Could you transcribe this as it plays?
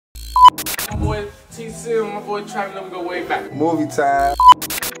boy TSIMSFILMS, my boy Travis, let me go way back. Movie time.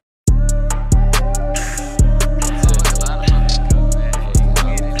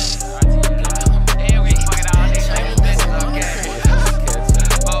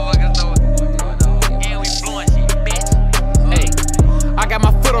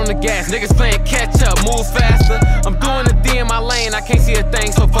 Gas, niggas playing catch up, move faster. I'm doing the D in my lane, I can't see a thing,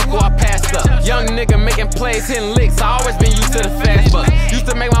 so fuck who I passed up. Young nigga making plays, hitting licks, I always been used to the fast buck. Used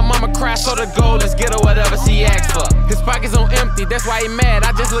to make my mama cry, so the goal is get her whatever she asked for. His pockets on empty, that's why he mad,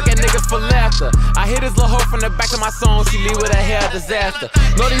 I just look at niggas for laughter. I hit his little hoe from the back of my song, she leave with her hair a disaster.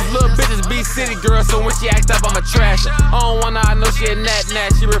 Know these little bitches be city girls, so when she act up, I'ma trash her. I don't wanna, I know she a nat,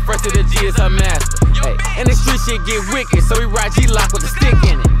 she refers to the G as her master. Hey, and the street shit get wicked, so we ride G-Lock with a stick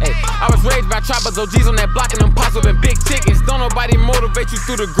in it. Hey, I was raised by choppers, OGs on that block, and them pots with big chickens. Don't nobody motivate you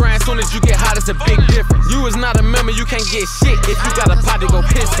through the grind, soon as you get hot, it's a big difference. You is not a member, you can't get shit if you got a pot to go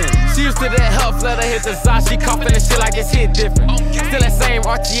piss in. She used to that health, let her hit the side, she coughing and shit like it's hit different. Still that same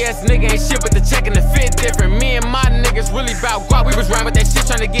RTS nigga, ain't shit but the check and the fit different. Me and my niggas really bout guap, we was riding with that shit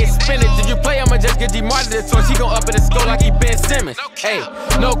trying to get spinach. If you play, I'ma just get G-Marty the torch, he gon' up in the score like he Ben Simmons. Hey,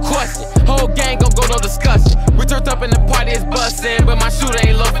 no question, whole gang gon' go, no discussion. We turned up in the party, it's bustin', but my shooter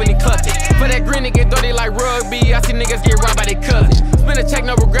ain't low when he clutch it. For that green to get dirty like rugby, I see niggas get robbed by their cousin. Spend a check,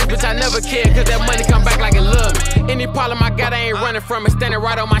 no regrets, bitch, I never cared, cause that money come back like it love me. Any problem I got, I ain't running from it, standing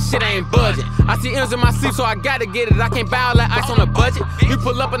right on my shit, I ain't budging. I see M's in my sleep, so I gotta get it, I can't buy all that ice on a budget. We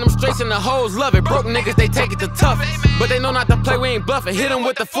pull up in them straights and the hoes love it, broke niggas, they take it the toughest. But they know not to play, we ain't bluffing, hit them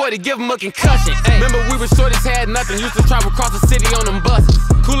with the 40, give them a concussion. Remember we was shorties, had nothing, used to travel across the city on them buses.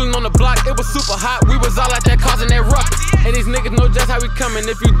 Cooling on the block, it was super hot, we was all out there causing that ruckus. And these niggas know just how we coming,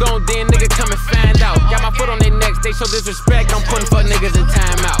 if you don't, then nigga come and find out. Got my foot on their necks, they show disrespect, I'm putting fuck niggas in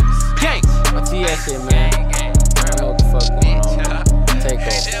timeout. Gang! My TS shit, man. I don't know what the fuck going on. Take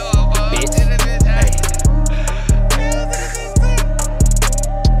over, bitch. Hey.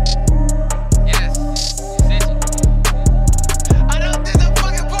 Yes, I don't think the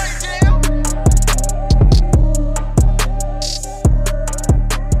fucking point, Jam.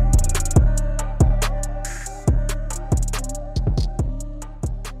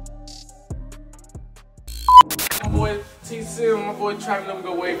 My boy TSIMSFILMS, my boy Travis, let me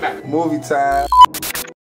go way back. Movie time.